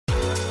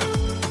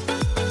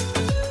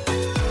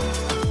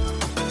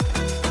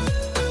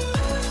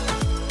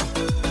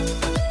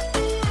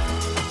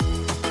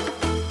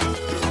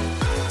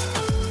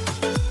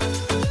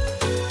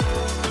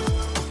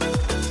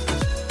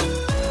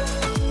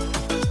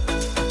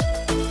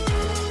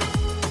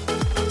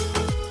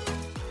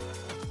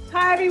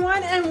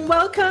and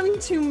welcome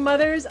to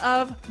Mothers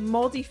of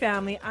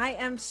Multifamily.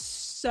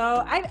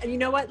 You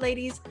know what,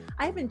 ladies?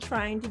 I've been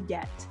trying to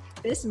get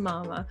this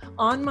mama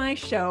on my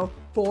show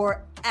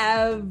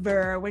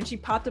forever. When she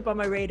popped up on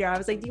my radar, I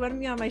was like, do you want to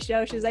be on my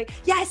show? She was like,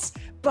 yes,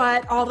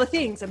 but all the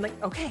things. I'm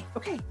like, okay.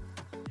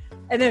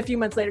 And then a few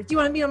months later, do you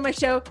want to be on my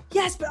show?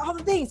 Yes, but all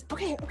the things.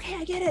 Okay,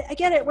 I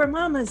get it. We're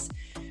mamas.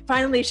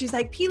 Finally, she's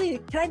like,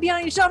 Peely, can I be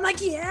on your show? I'm like,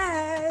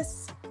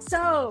 yes.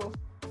 So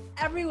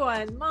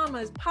everyone,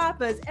 mamas,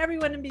 papas,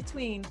 everyone in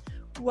between,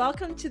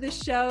 welcome to the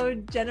show,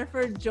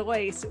 Jennifer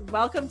Joyce.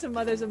 Welcome to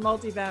Mothers of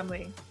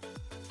Multifamily.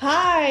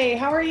 Hi,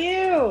 how are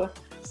you?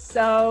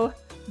 So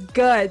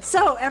good.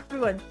 So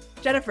everyone,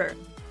 Jennifer,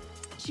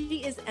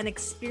 she is an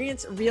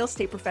experienced real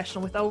estate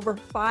professional with over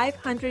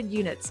 500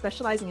 units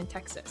specializing in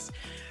Texas.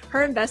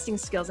 Her investing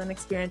skills and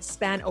experience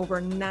span over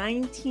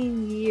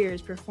 19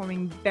 years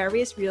performing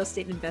various real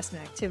estate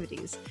investment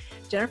activities.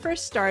 Jennifer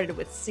started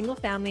with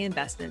single-family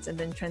investments and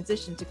then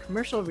transitioned to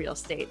commercial real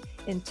estate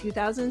in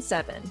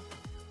 2007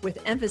 with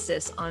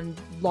emphasis on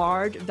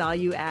large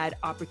value-add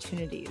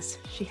opportunities.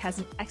 She has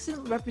an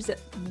excellent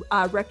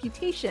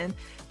reputation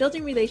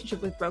building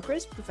relationships with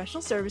brokers,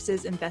 professional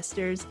services,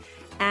 investors,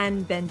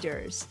 and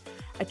vendors.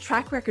 A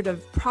track record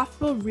of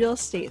profitable real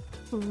estate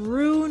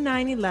through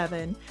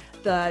 9/11,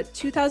 the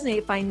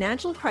 2008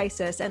 financial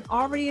crisis, and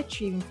already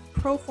achieving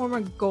pro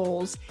forma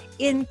goals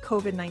in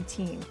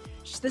COVID-19.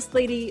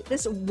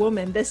 This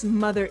woman, this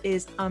mother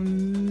is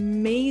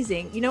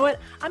amazing. You know what?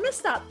 I'm going to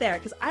stop there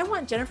because I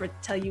want Jennifer to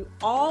tell you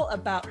all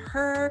about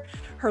her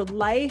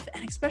life,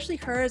 and especially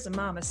her as a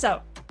mama.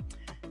 So,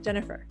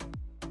 Jennifer,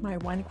 my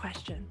one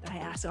question that I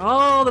ask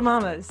all the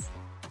mamas: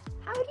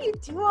 how do you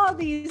do all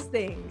these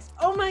things?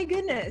 Oh my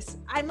goodness.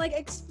 I'm like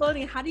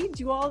exploding. How do you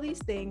do all these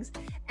things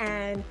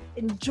and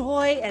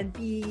enjoy and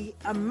be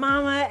a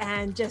mama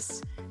and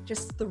just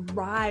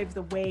thrive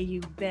the way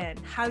you've been?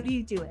 How do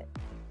you do it?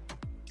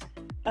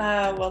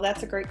 Well,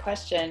 that's a great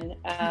question.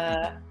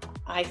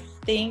 I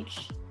think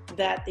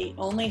that the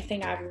only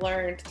thing I've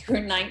learned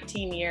through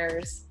 19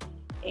 years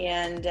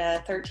and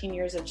 13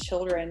 years of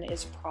children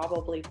is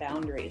probably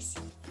boundaries.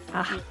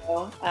 You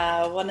know,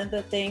 one of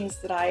the things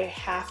that I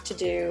have to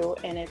do,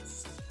 and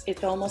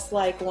it's almost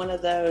like one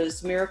of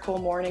those miracle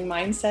morning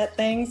mindset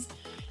things,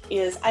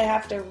 is I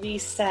have to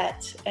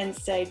reset and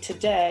say,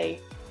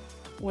 today,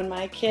 when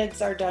my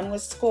kids are done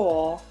with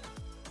school,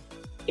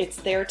 it's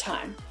their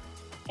time.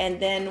 And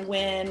then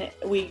when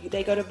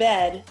they go to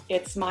bed,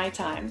 it's my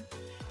time.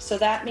 So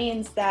that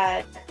means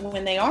that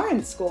when they are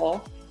in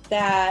school,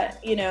 that,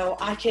 you know,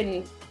 I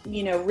can,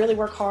 you know, really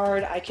work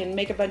hard. I can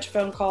make a bunch of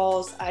phone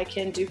calls. I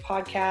can do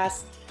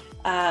podcasts.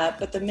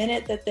 But the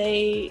minute that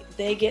they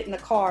get in the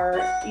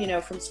car, you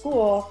know, from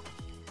school,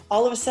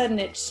 all of a sudden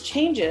it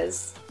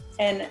changes.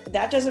 And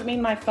that doesn't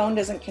mean my phone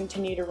doesn't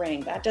continue to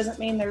ring. That doesn't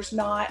mean there's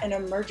not an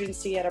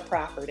emergency at a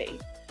property.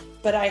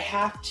 But I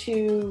have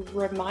to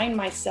remind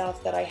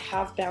myself that I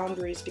have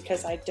boundaries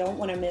because I don't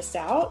want to miss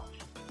out.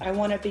 I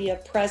want to be a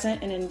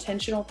present and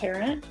intentional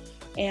parent.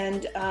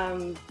 And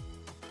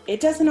it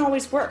doesn't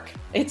always work.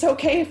 It's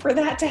okay for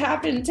that to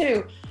happen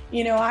too.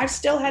 You know, I've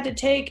still had to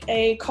take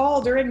a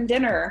call during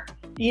dinner,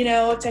 you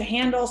know, to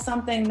handle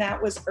something that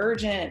was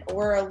urgent,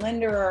 or a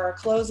lender or a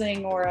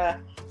closing or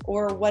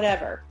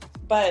whatever.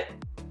 But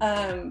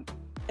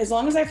as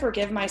long as I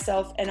forgive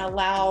myself and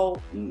allow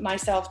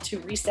myself to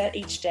reset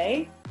each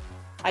day,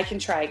 I can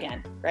try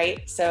again,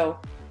 right? So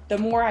the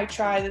more I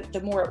try, the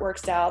more it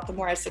works out, the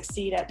more I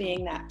succeed at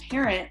being that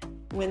parent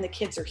when the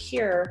kids are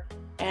here.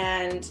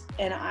 And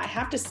I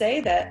have to say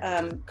that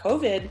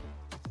COVID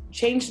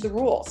changed the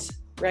rules,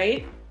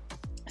 right?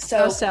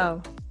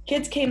 So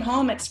kids came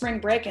home at spring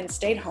break and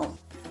stayed home.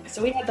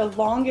 So we had the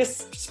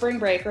longest spring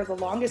break or the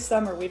longest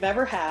summer we've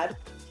ever had.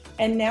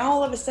 And now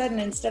all of a sudden,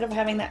 instead of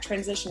having that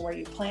transition where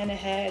you plan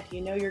ahead, you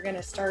know you're going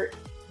to start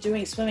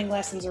doing swimming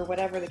lessons or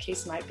whatever the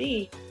case might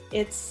be,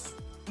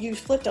 you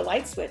flipped a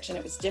light switch and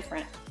it was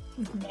different.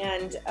 Mm-hmm.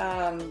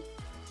 And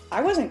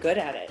I wasn't good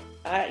at it.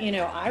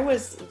 I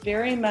was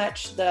very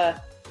much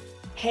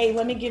hey,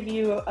 let me give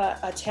you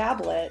a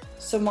tablet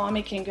so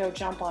mommy can go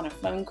jump on a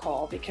phone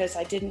call, because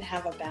I didn't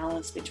have a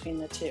balance between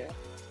the two.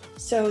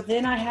 So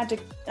then I had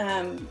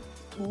to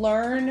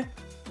learn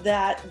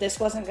that this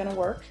wasn't going to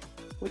work,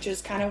 which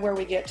is kind of where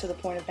we get to the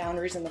point of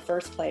boundaries in the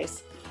first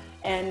place,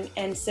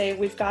 and say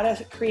we've got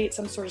to create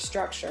some sort of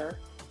structure.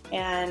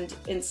 And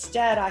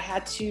instead I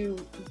had to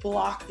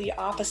block the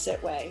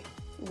opposite way,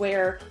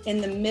 where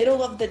in the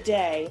middle of the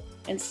day,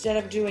 instead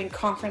of doing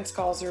conference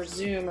calls or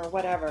Zoom or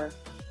whatever,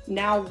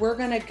 now we're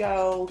going to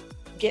go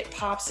get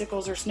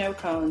popsicles or snow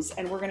cones,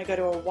 and we're going to go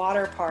to a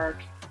water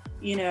park,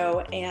 you know,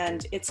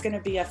 and it's going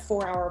to be a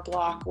 4-hour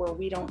block where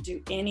we don't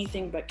do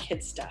anything but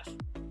kid stuff.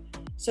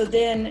 So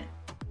then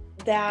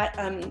that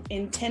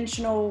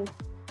intentional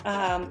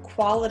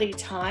quality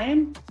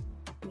time,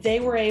 they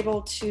were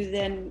able to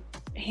then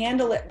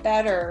handle it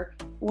better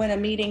when a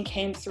meeting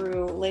came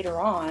through later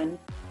on.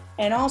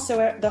 And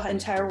also the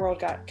entire world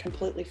got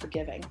completely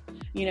forgiving.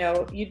 You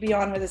know, you'd be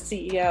on with a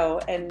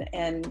CEO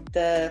and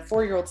the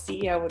 4-year-old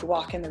CEO would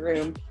walk in the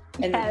room,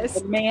 and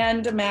Yes.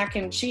 demand mac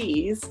and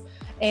cheese.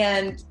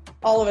 And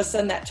all of a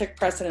sudden that took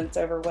precedence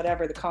over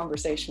whatever the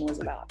conversation was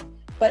about.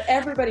 But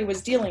everybody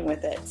was dealing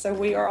with it. So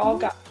we are all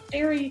got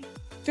very,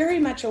 very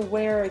much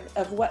aware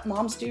of what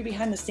moms do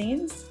behind the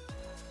scenes,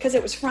 because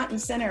it was front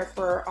and center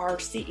for our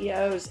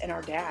CEOs and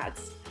our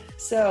dads.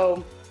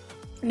 So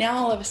now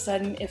all of a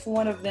sudden, if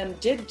one of them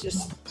did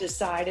just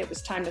decide it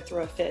was time to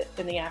throw a fit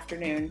in the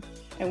afternoon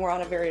and we're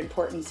on a very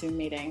important Zoom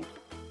meeting,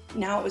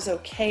 now it was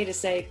okay to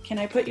say, can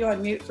I put you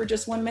on mute for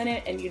just 1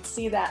 minute? And you'd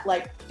see that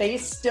like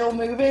face still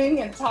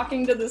moving and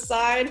talking to the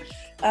side.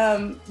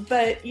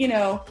 But you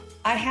know,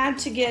 I had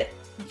to get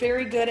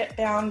very good at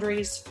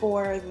boundaries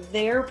for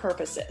their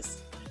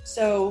purposes.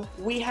 So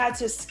we had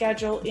to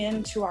schedule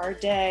into our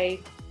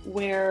day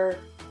where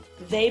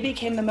they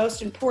became the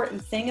most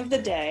important thing of the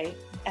day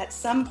at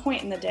some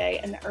point in the day,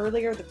 and the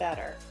earlier the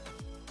better.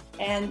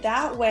 And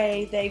that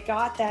way they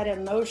got that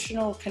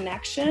emotional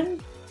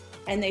connection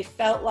and they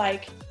felt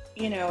like,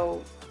 you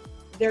know,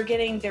 they're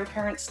getting their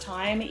parents'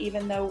 time,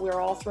 even though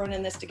we're all thrown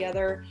in this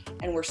together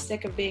and we're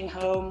sick of being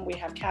home, we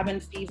have cabin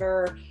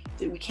fever,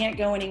 we can't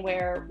go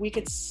anywhere. We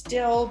could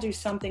still do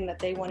something that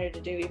they wanted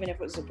to do, even if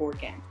it was a board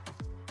game.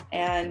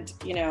 And,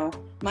 you know,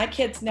 my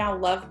kids now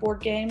love board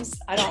games.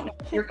 I don't know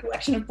if your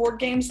collection of board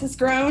games has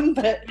grown,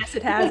 but Yes,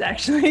 it has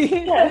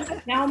actually. yes,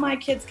 now my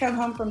kids come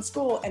home from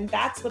school and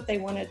that's what they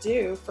want to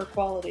do for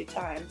quality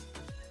time.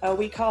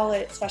 We call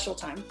it special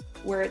time,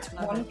 where it's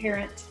one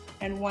parent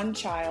and one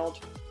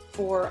child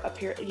for a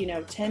period, you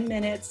know, 10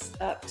 minutes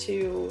up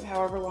to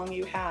however long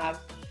you have,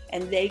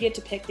 and they get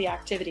to pick the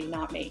activity,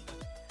 not me.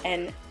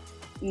 And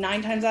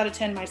 9 times out of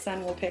 10, my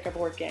son will pick a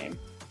board game.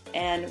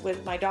 And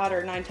with my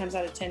daughter, 9 times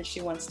out of 10,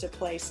 she wants to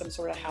play some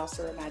sort of house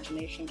or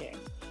imagination game.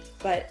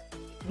 But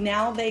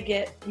now they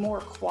get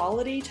more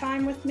quality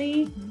time with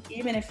me,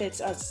 even if it's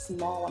a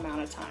small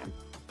amount of time.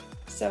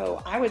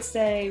 So I would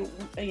say,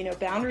 you know,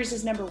 boundaries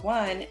is number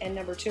 1, and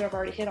number 2, I've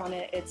already hit on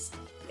it.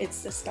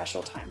 It's a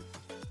special time.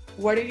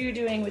 What are you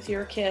doing with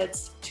your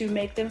kids to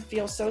make them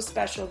feel so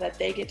special that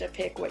they get to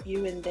pick what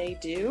you and they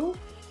do,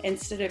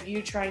 instead of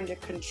you trying to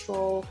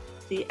control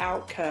the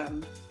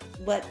outcome?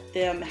 Let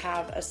them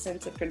have a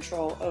sense of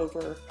control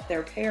over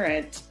their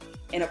parent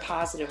in a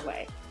positive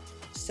way.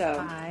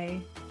 So I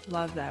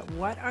love that.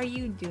 What are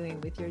you doing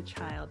with your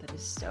child that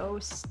is so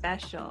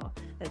special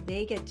that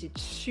they get to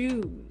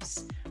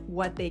choose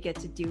what they get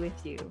to do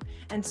with you?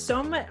 And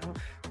so much,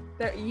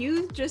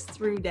 you just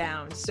threw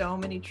down so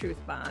many truth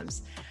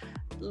bombs.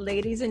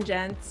 Ladies and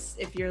gents,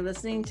 if you're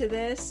listening to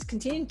this,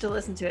 continue to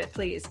listen to it,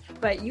 please.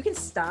 But you can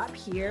stop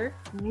here,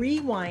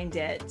 rewind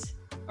it,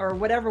 or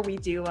whatever we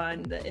do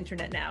on the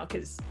internet now,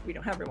 because we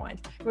don't have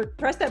rewind.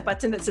 Press that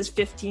button that says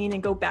 15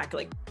 and go back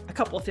like a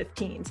couple of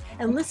 15s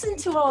and listen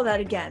to all that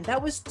again.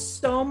 That was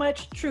so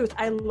much truth.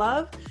 I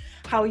love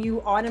how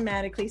you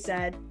automatically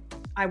said,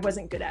 I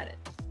wasn't good at it.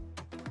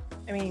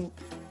 I mean,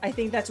 I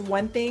think that's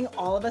one thing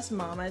all of us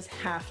mamas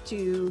have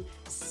to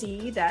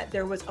see, that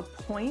there was a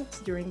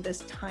point during this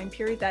time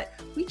period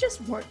that we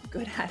just weren't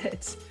good at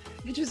it.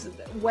 It just,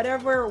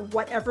 whatever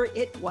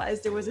it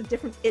was, there was a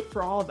different it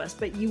for all of us,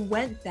 but you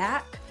went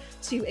back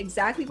to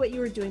exactly what you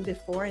were doing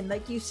before. And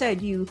like you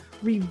said, you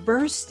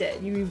reversed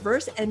it, you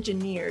reverse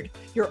engineered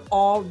your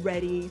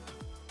already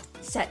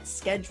set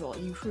schedule.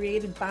 You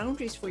created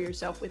boundaries for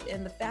yourself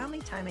within the family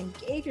time and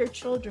gave your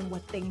children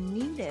what they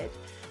needed,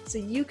 so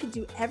you could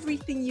do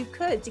everything you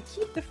could to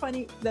keep the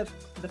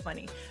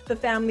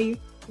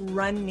family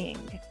running.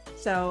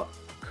 So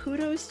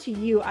kudos to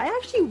you. I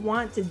actually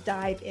want to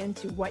dive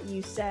into what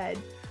you said,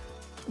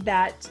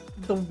 that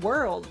the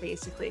world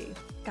basically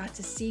got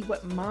to see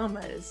what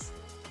mamas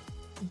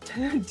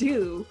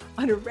do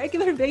on a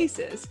regular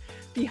basis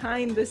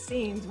behind the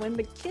scenes. When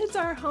the kids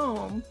are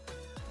home,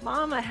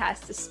 mama has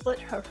to split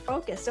her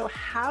focus. So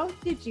how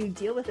did you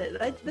deal with it?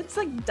 Let's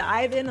like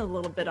dive in a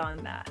little bit on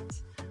that.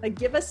 Like,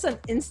 give us some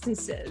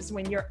instances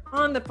when you're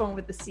on the phone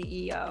with the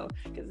CEO,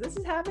 because this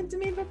has happened to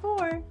me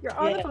before. You're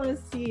on the phone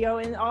with the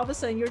CEO and all of a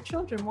sudden your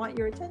children want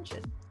your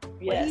attention.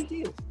 What do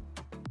you do?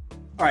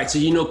 All right, so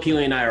you know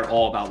Keely and I are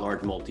all about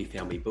large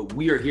multifamily, but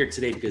we are here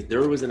today because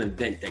there was an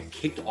event that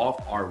kicked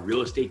off our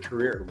real estate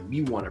career and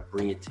we want to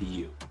bring it to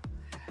you.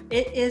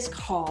 It is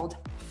called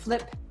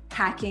Flip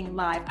Hacking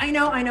Live. I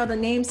know the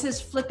name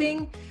says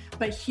flipping,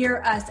 but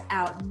hear us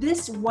out.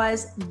 This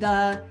was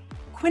the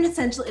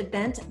quintessential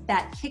event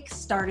that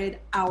kick-started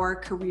our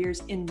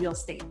careers in real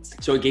estate.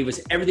 So it gave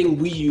us everything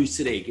we use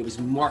today. It gave us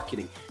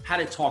marketing, how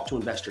to talk to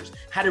investors,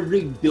 how to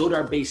really build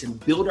our base and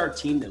build our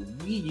team that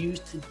we use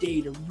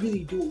today to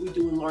really do what we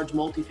do in large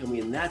multifamily.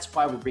 And that's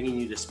why we're bringing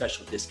you this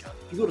special discount.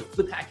 If you go to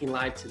Flip Hacking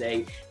Live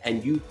today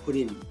and you put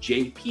in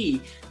JP,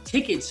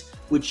 tickets,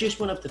 which just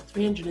went up to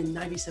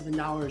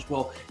 $397,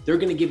 well, they're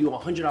going to give you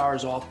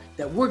 $100 off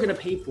that we're going to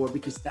pay for,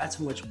 because that's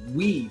how much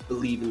we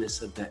believe in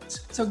this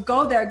event. So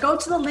go there, go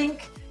to the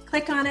link,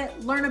 click on it,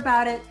 learn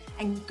about it,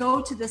 and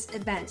go to this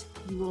event.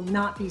 You will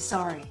not be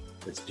sorry.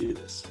 Let's do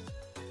this.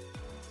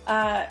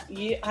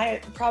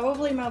 I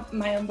probably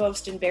my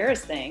most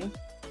embarrassed thing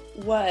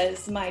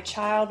was my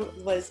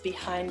child was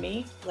behind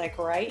me, like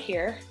right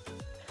here.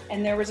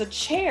 and there was a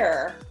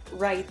chair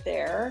right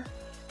there,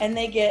 and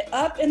they get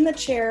up in the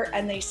chair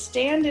and they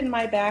stand in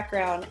my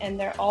background,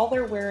 and all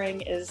they're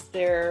wearing is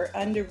their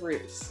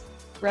underoos,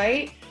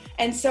 right?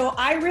 And so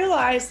I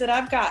realized that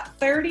I've got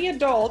 30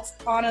 adults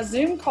on a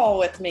Zoom call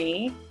with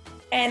me,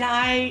 and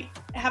I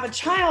have a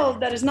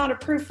child that is not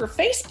approved for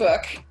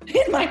Facebook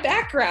in my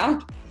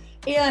background.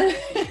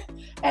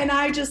 And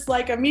I just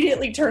like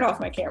immediately turn off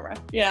my camera.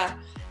 Yeah.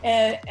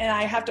 And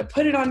I have to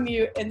put it on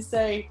mute and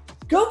say,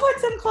 go put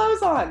some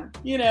clothes on,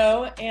 you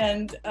know?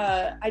 And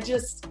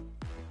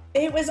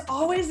it was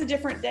always a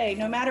different day.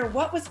 No matter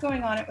what was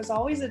going on, it was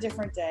always a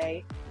different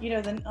day. You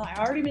know, I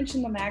already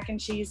mentioned the mac and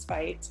cheese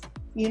fight,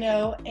 you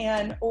know,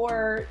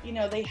 or, you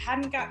know, they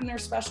hadn't gotten their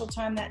special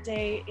time that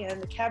day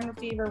and the cabin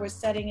fever was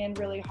setting in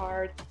really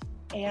hard.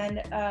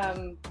 And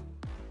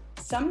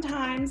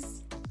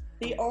sometimes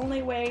the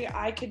only way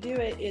I could do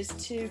it is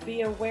to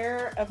be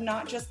aware of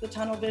not just the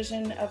tunnel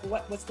vision of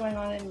what was going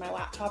on in my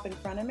laptop in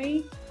front of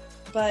me,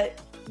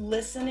 but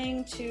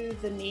listening to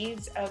the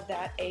needs of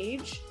that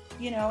age,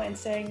 you know, and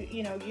saying,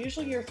 you know,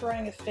 usually you're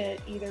throwing a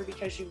fit either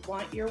because you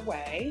want your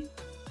way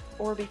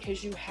or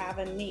because you have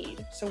a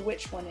need. So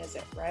which one is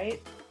it,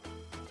 right?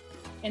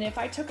 And if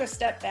I took a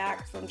step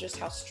back from just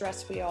how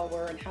stressed we all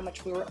were and how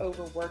much we were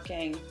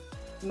overworking,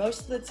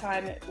 most of the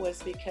time it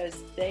was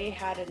because they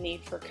had a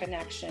need for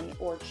connection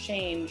or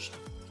change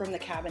from the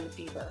cabin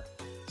fever.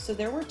 So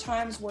there were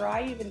times where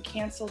I even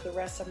canceled the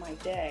rest of my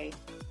day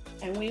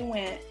and we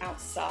went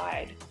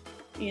outside,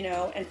 you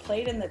know, and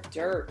played in the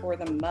dirt or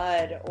the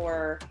mud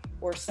or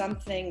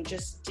something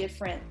just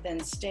different than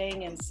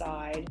staying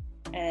inside.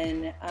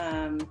 And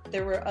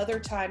there were other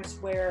times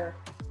where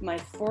my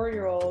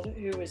 4-year-old,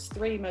 who was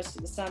 3 most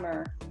of the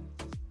summer,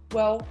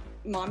 well,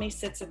 mommy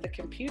sits at the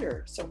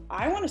computer. So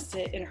I want to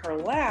sit in her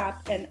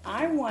lap and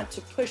I want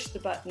to push the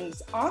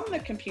buttons on the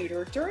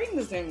computer during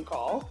the Zoom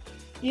call,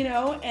 you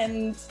know,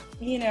 and,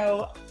 you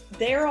know,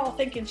 they're all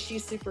thinking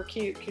she's super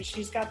cute because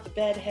she's got the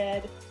bed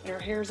head and her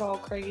hair's all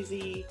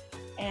crazy.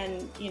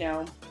 And, you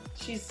know,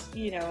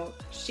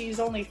 she's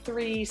only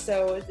 3.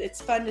 So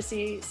it's fun to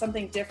see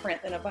something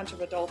different than a bunch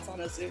of adults on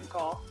a Zoom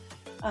call.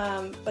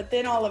 But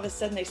then all of a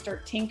sudden they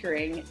start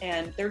tinkering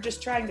and they're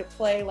just trying to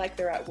play like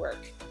they're at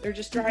work. They're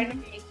just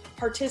trying to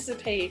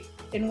participate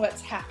in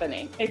what's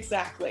happening.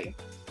 Exactly.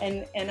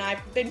 And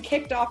I've been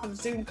kicked off of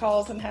Zoom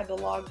calls and had to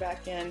log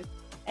back in.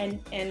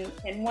 And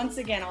once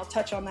again, I'll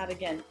touch on that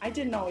again. I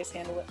didn't always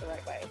handle it the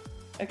right way.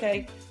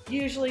 Okay.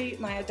 Usually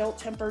my adult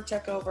temper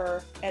took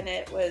over and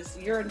it was,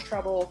 you're in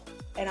trouble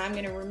and I'm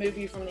going to remove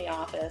you from the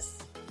office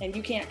and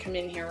you can't come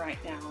in here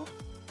right now.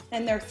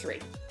 And they're 3.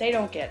 They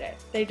don't get it.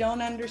 They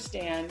don't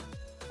understand.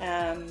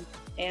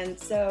 And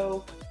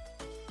so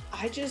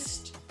I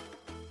just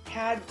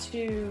had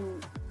to,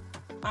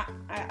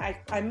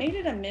 I made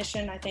it a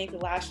mission, I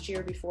think last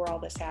year before all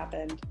this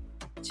happened,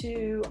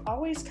 to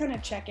always kind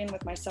of check in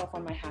with myself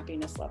on my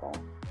happiness level.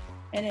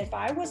 And if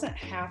I wasn't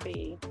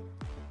happy,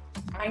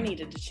 I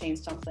needed to change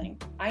something.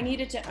 I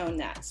needed to own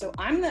that. So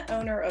I'm the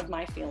owner of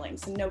my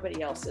feelings and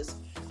nobody else's.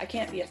 I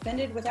can't be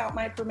offended without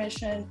my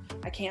permission.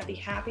 I can't be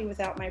happy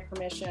without my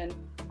permission.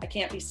 I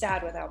can't be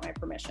sad without my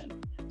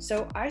permission.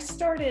 So I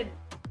started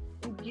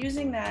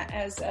using that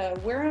as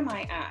where am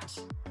I at?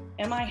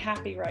 Am I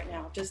happy right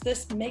now? Does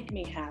this make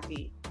me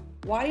happy?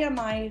 Why am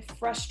I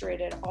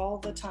frustrated all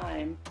the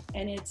time?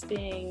 And it's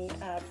being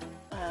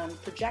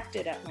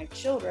projected at my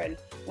children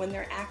when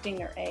they're acting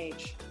their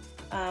age.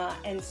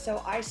 And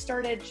so I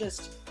started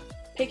just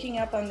picking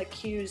up on the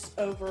cues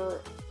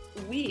over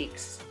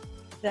weeks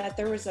that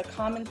there was a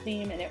common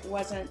theme and it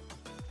wasn't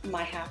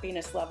my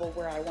happiness level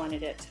where I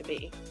wanted it to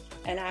be.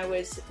 And I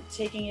was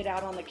taking it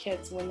out on the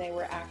kids when they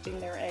were acting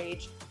their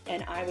age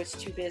and I was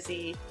too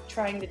busy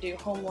trying to do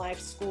home life,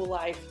 school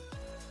life,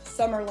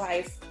 summer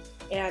life,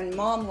 and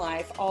mom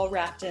life all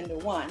wrapped into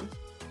one.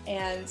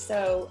 And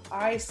so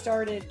I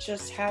started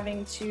just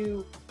having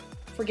to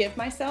forgive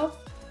myself.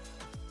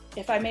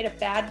 If I made a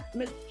bad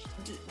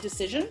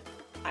decision,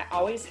 I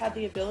always had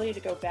the ability to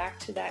go back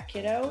to that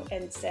kiddo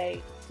and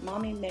say,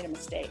 Mommy made a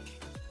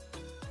mistake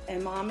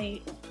and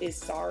Mommy is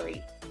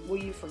sorry. Will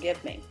you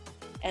forgive me?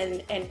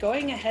 And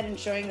going ahead and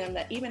showing them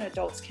that even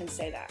adults can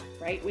say that,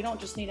 right? We don't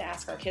just need to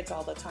ask our kids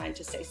all the time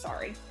to say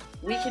sorry.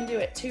 We can do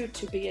it too,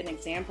 to be an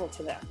example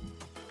to them.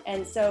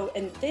 And so,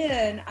 and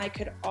then I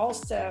could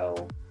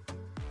also,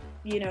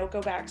 you know,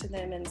 go back to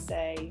them and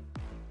say,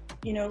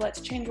 you know,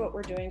 let's change what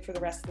we're doing for the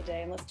rest of the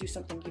day and let's do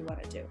something you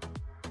want to do.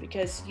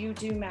 Because you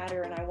do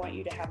matter and I want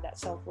you to have that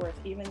self-worth,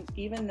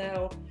 even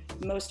though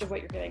most of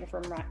what you're getting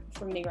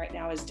from me right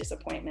now is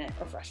disappointment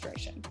or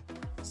frustration.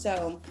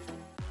 So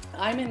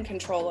I'm in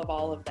control of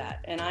all of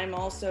that. And I'm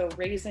also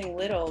raising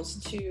littles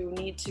to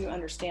need to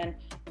understand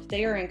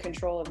they are in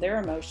control of their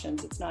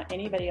emotions. It's not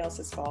anybody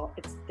else's fault.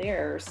 It's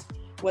theirs,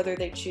 whether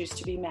they choose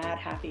to be mad,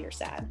 happy, or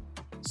sad.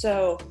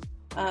 So,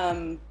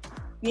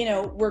 you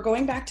know, we're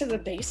going back to the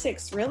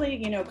basics, really.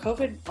 You know,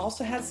 COVID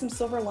also had some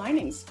silver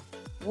linings.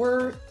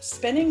 We're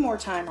spending more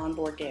time on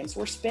board games.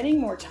 We're spending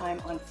more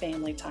time on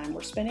family time.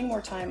 We're spending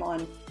more time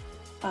on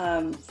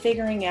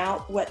figuring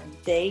out what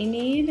they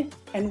need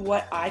and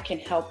what I can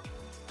help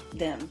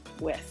them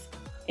with.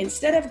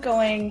 Instead of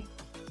going,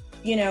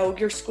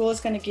 your school is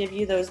going to give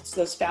you those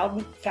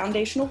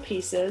foundational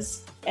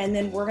pieces, and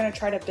then we're going to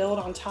try to build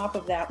on top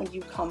of that when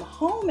you come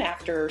home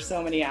after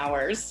so many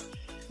hours.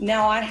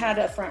 Now I had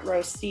a front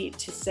row seat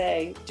to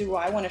say, do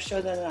I want to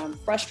show them that I'm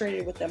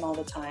frustrated with them all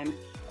the time,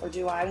 or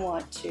do I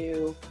want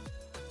to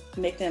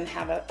make them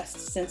have a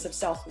sense of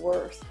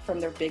self-worth from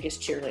their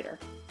biggest cheerleader?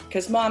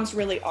 Because moms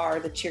really are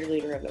the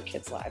cheerleader of their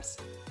kids' lives.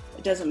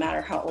 It doesn't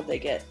matter how old they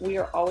get. We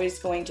are always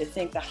going to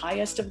think the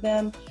highest of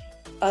them,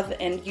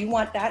 and you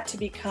want that to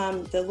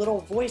become the little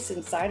voice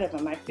inside of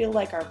them. I feel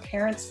like our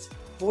parents'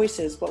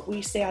 voices, what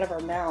we say out of our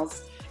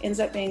mouths, ends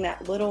up being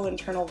that little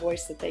internal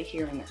voice that they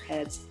hear in their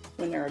heads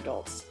when they're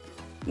adults.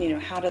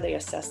 How do they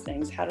assess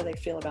things? How do they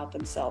feel about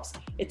themselves?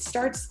 It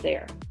starts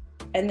there.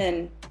 And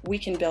then we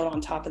can build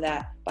on top of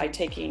that by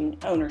taking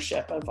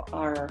ownership of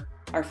our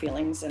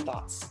feelings and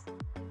thoughts.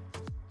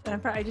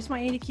 Jennifer, I just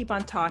want you to keep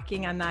on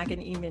talking. I'm not going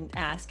to even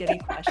ask any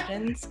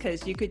questions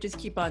because you could just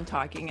keep on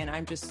talking, and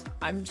I'm just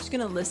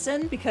going to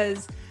listen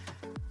because,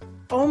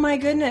 oh my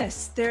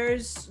goodness,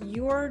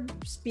 you're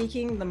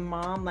speaking the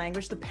mom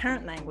language, the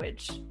parent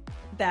language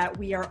that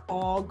we are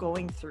all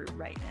going through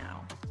right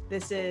now.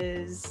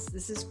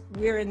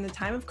 We're in the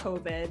time of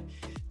COVID.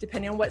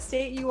 Depending on what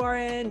state you are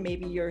in,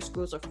 maybe your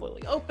schools are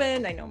fully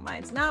open. I know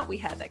mine's not. We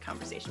had that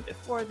conversation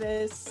before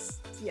this.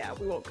 Yeah,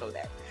 we won't go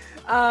there.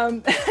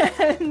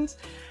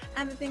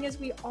 And the thing is,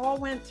 we all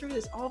went through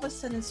this. All of a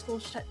sudden, school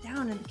shut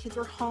down and the kids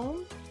were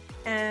home,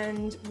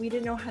 and we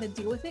didn't know how to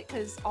deal with it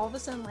because all of a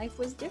sudden life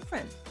was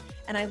different.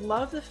 And I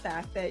love the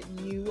fact that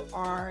you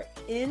are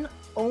in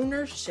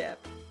ownership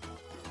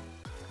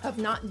of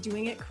not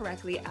doing it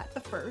correctly at the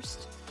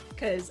first,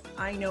 because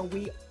I know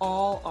we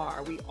all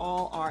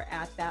are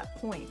at that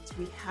point.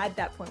 We had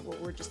that point where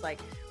we're just like,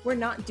 we're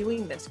not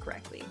doing this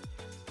correctly.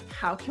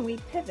 How can we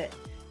pivot?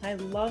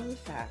 And I love the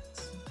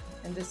fact,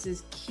 and this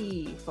is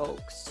key,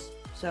 folks.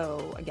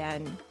 So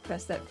again,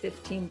 press that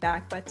 15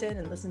 back button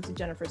and listen to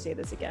Jennifer say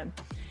this again.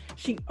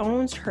 She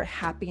owns her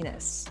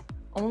happiness.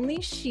 Only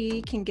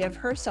she can give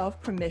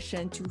herself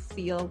permission to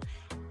feel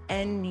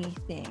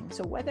anything.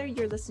 So whether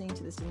you're listening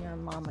to this and you're a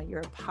mama,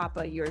 you're a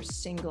papa, you're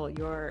single,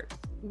 you're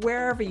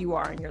wherever you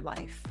are in your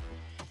life,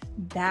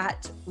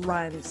 that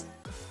runs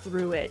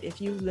through it.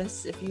 If you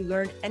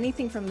learn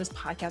anything from this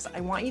podcast, I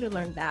want you to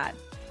learn that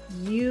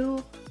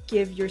you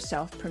give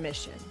yourself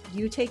permission.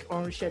 You take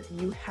ownership,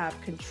 you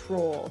have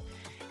control.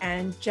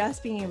 And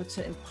just being able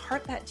to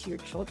impart that to your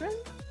children,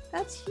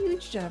 that's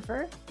huge,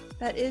 Jennifer.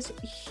 That is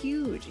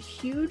huge,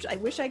 huge. I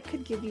wish I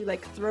could give you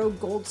throw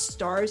gold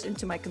stars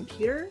into my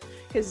computer,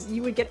 because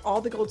you would get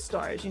all the gold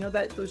stars.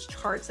 Those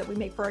charts that we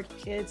make for our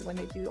kids when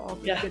they do all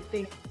the good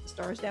things, the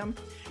stars down.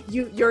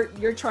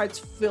 Your chart's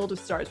filled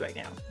with stars right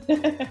now.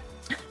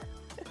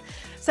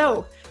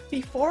 So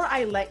before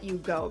I let you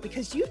go,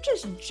 because you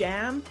just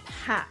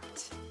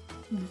jam-packed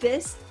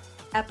this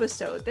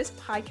episode, this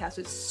podcast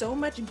with so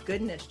much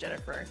goodness,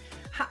 Jennifer.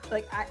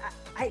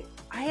 I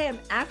am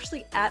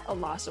actually at a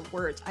loss of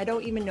words. I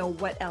don't even know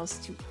what else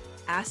to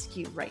ask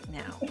you right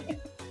now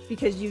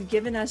because you've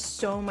given us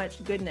so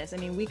much goodness. I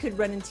mean, we could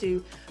run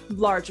into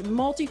large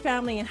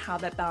multifamily and how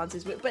that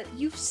balances, but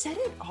you've said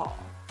it all.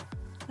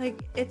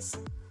 It's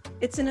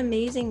an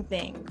amazing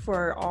thing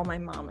for all my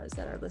mamas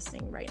that are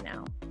listening right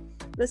now.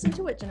 Listen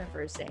to what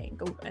Jennifer is saying.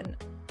 And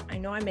I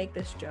know I make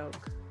this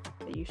joke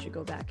that you should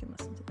go back and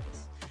listen to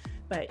this,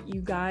 but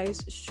you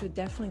guys should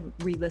definitely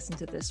re-listen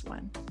to this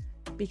one,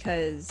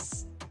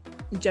 because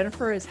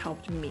Jennifer has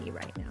helped me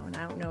right now. And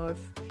I don't know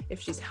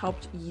if she's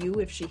helped you.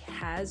 If she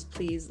has,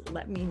 please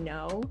let me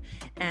know.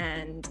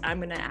 And I'm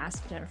going to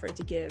ask Jennifer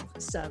to give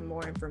some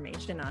more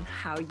information on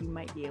how you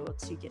might be able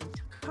to get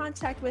into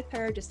contact with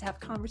her, just to have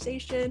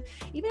conversation,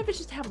 even if it's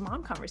just to have a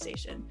mom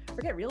conversation.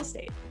 Forget real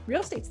estate.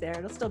 Real estate's there.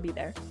 It'll still be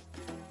there.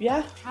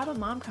 Yeah. Have a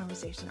mom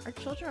conversation. Our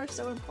children are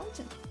so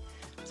important.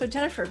 So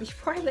Jennifer,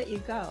 before I let you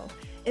go,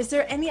 is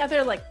there any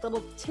other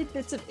little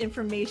tidbits of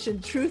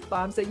information, truth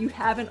bombs that you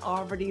haven't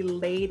already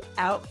laid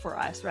out for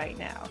us right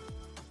now?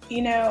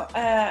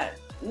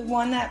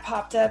 One that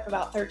popped up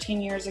about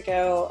 13 years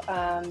ago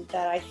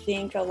that I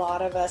think a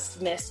lot of us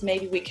missed,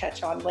 maybe we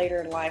catch on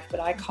later in life, but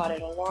I caught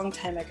it a long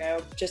time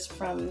ago just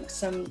from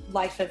some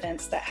life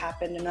events that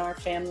happened in our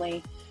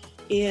family,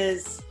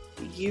 is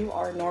you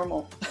are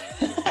normal.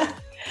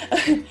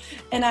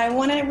 And I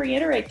want to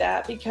reiterate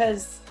that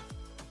because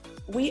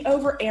we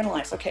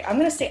overanalyze. Okay, I'm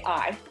going to say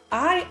I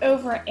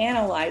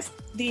overanalyze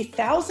the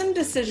 1,000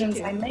 decisions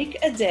I make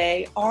a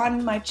day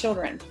on my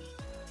children.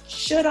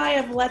 Should I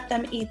have let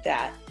them eat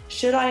that?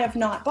 Should I have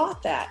not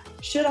bought that?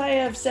 Should I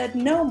have said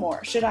no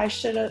more? Should have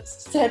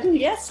said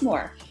yes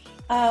more?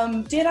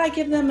 Did I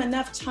give them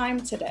enough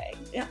time today?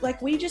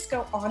 We just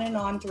go on and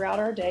on throughout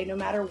our day, no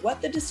matter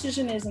what the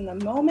decision is in the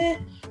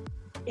moment.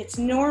 It's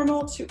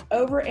normal to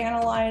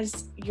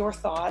overanalyze your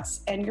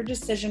thoughts and your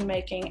decision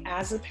making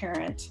as a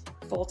parent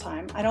full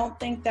time. I don't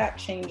think that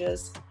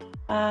changes.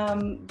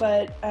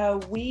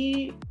 But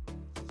we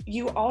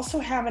you also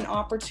have an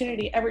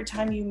opportunity every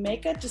time you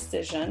make a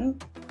decision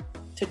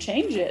to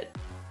change it,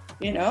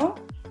 you know?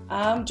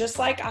 Just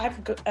like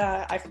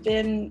I've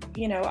been,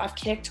 you know, I've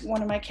kicked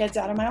one of my kids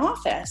out of my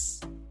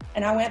office,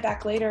 and I went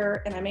back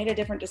later and I made a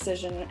different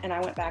decision, and I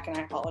went back and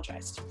I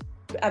apologized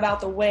about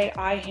the way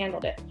I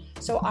handled it.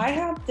 So I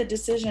have the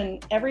decision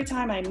every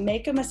time I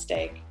make a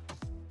mistake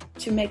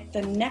to make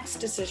the next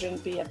decision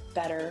be a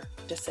better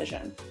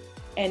decision.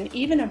 And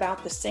even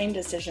about the same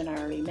decision I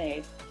already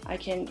made, I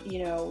can,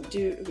 you know,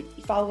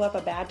 follow up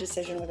a bad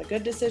decision with a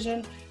good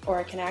decision, or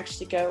I can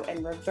actually go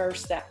and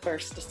reverse that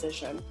first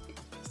decision.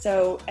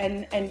 So,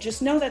 and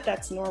just know that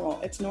that's normal.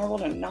 It's normal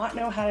to not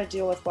know how to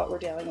deal with what we're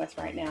dealing with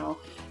right now.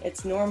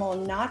 It's normal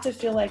not to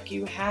feel like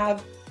you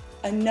have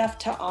enough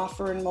to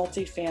offer in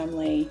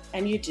multifamily,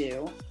 and you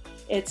do.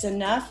 It's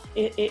enough.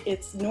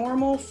 It's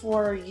normal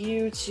for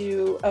you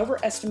to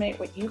overestimate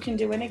what you can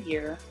do in a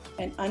year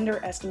and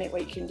underestimate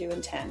what you can do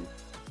in 10.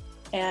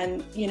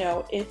 And, you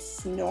know,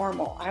 it's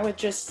normal. I would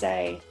just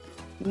say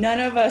none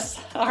of us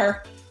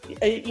are,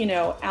 you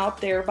know,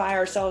 out there by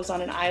ourselves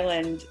on an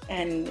island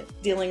and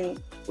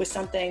dealing with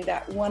something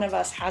that one of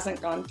us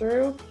hasn't gone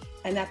through,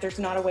 and that there's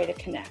not a way to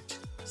connect.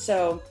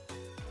 So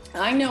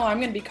I know I'm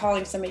going to be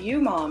calling some of you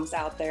moms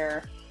out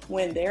there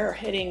when they're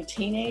hitting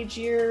teenage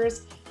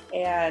years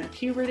and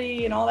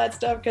puberty and all that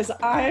stuff, because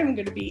I'm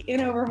going to be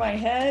in over my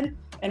head,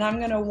 and I'm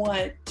going to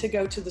want to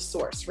go to the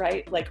source,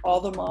 right? Like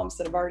all the moms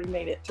that have already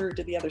made it through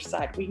to the other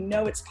side. We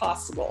know it's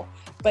possible,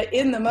 but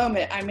in the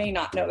moment, I may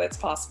not know that's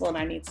possible, and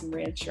I need some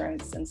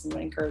reassurance and some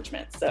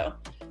encouragement. So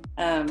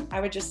I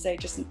would just say,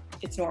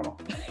 it's normal.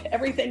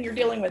 Everything you're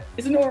dealing with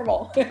is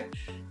normal.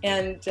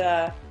 And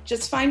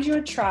just find you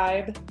a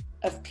tribe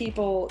of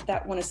people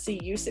that want to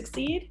see you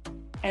succeed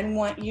and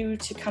want you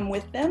to come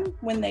with them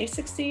when they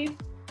succeed.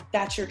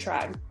 That's your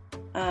tribe.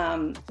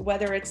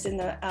 Whether it's in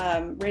the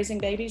raising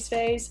babies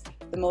phase,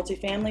 the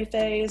multifamily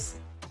phase,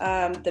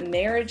 the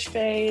marriage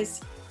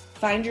phase,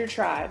 find your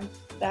tribe.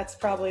 That's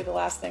probably the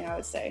last thing I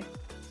would say.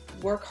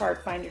 Work hard,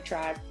 find your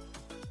tribe.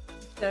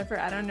 Jennifer,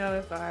 I don't know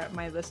if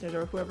my listeners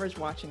or whoever's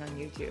watching on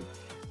YouTube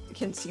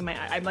can see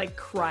I'm like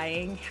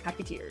crying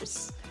happy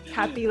tears,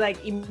 happy,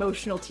 like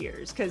emotional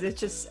tears. Cause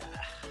it's just,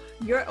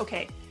 you're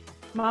okay.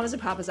 Mamas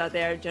and papas out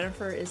there,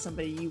 Jennifer is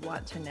somebody you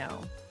want to know.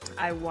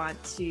 I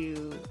want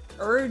to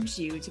urge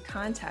you to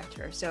contact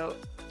her. So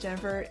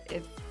Jennifer,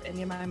 if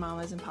any of my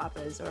mamas and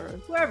papas or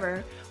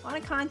whoever want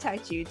to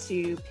contact you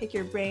to pick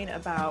your brain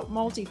about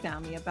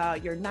multifamily,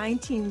 about your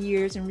 19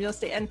 years in real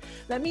estate. And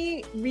let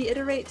me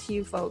reiterate to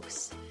you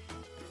folks,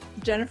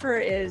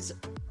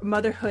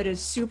 motherhood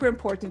is super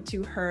important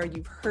to her.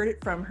 You've heard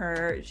it from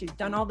her. She's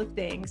done all the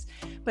things,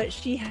 but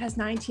she has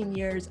 19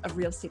 years of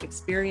real estate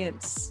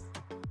experience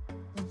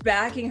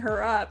backing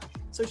her up.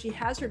 So she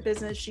has her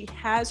business, she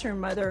has her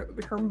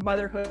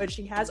motherhood,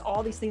 she has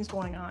all these things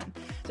going on.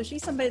 So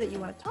she's somebody that you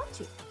want to talk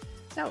to.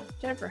 So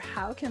Jennifer,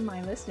 how can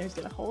my listeners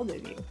get a hold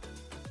of you?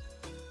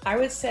 I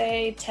would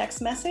say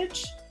text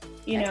message,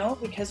 you know,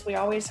 because we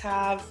always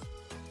have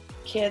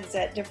kids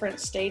at different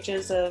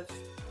stages of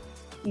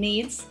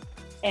needs.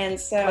 And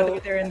so whether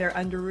they're in their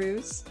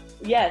underoos.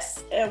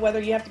 Yes, whether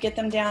you have to get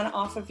them down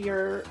off of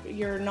your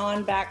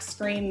non-back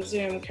screen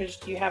Zoom because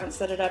you haven't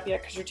set it up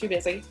yet because you're too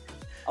busy,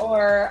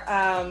 or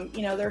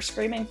you know, they're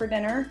screaming for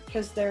dinner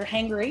because they're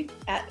hangry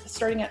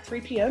starting at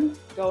 3 p.m.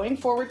 going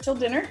forward till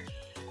dinner.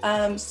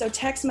 So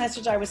text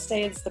message, I would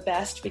say, is the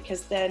best,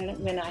 because then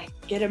when I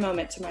get a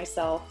moment to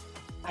myself,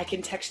 I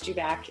can text you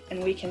back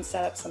and we can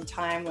set up some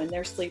time when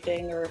they're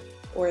sleeping or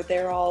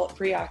they're all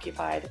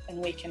preoccupied, and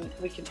we can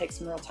take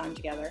some real time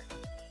together.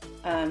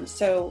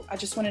 So I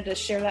just wanted to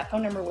share that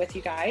phone number with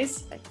you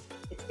guys.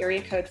 It's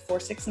area code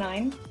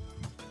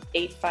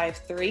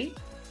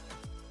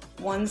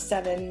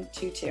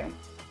 469-853-1722.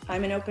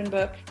 I'm an open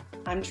book.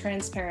 I'm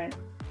transparent.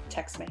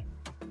 Text me.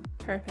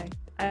 Perfect.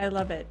 I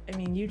love it. I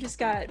mean,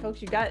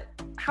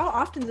 how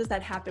often does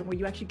that happen where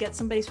you actually get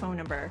somebody's phone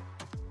number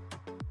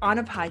on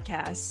a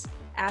podcast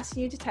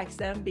asking you to text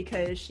them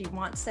because she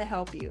wants to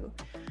help you?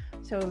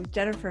 So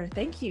Jennifer,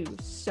 thank you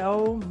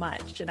so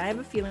much. And I have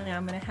a feeling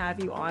I'm going to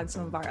have you on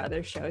some of our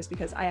other shows,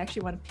 because I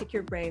actually want to pick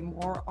your brain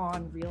more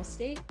on real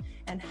estate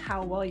and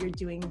how well you're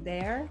doing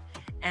there.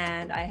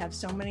 And I have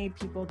so many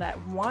people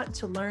that want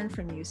to learn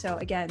from you. So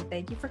again,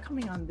 thank you for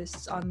coming on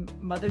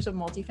Mothers of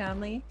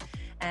Multifamily.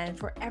 And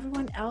for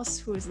everyone else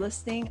who is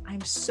listening,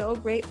 I'm so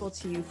grateful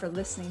to you for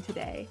listening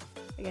today.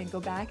 Again, go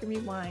back and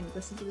rewind,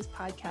 listen to this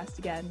podcast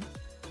again.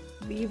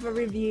 Leave a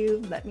review.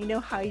 Let me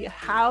know how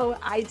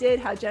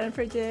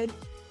Jennifer did.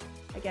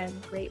 Again,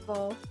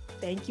 grateful.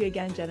 Thank you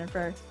again,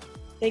 Jennifer.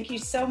 Thank you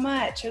so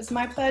much. It was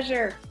my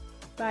pleasure.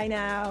 Bye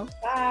now.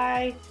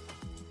 Bye.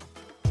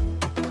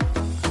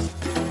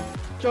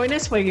 Join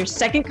us for your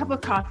second cup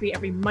of coffee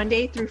every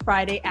Monday through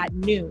Friday at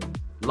noon.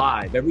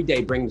 Live every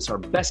day, bringing us our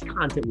best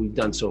content we've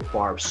done so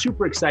far.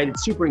 Super excited,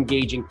 super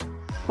engaging.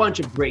 Bunch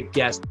of great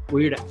guests.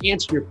 We're here to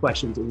answer your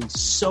questions, and we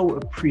so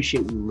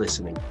appreciate you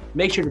listening.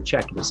 Make sure to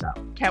check this out.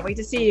 Can't wait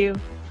to see you.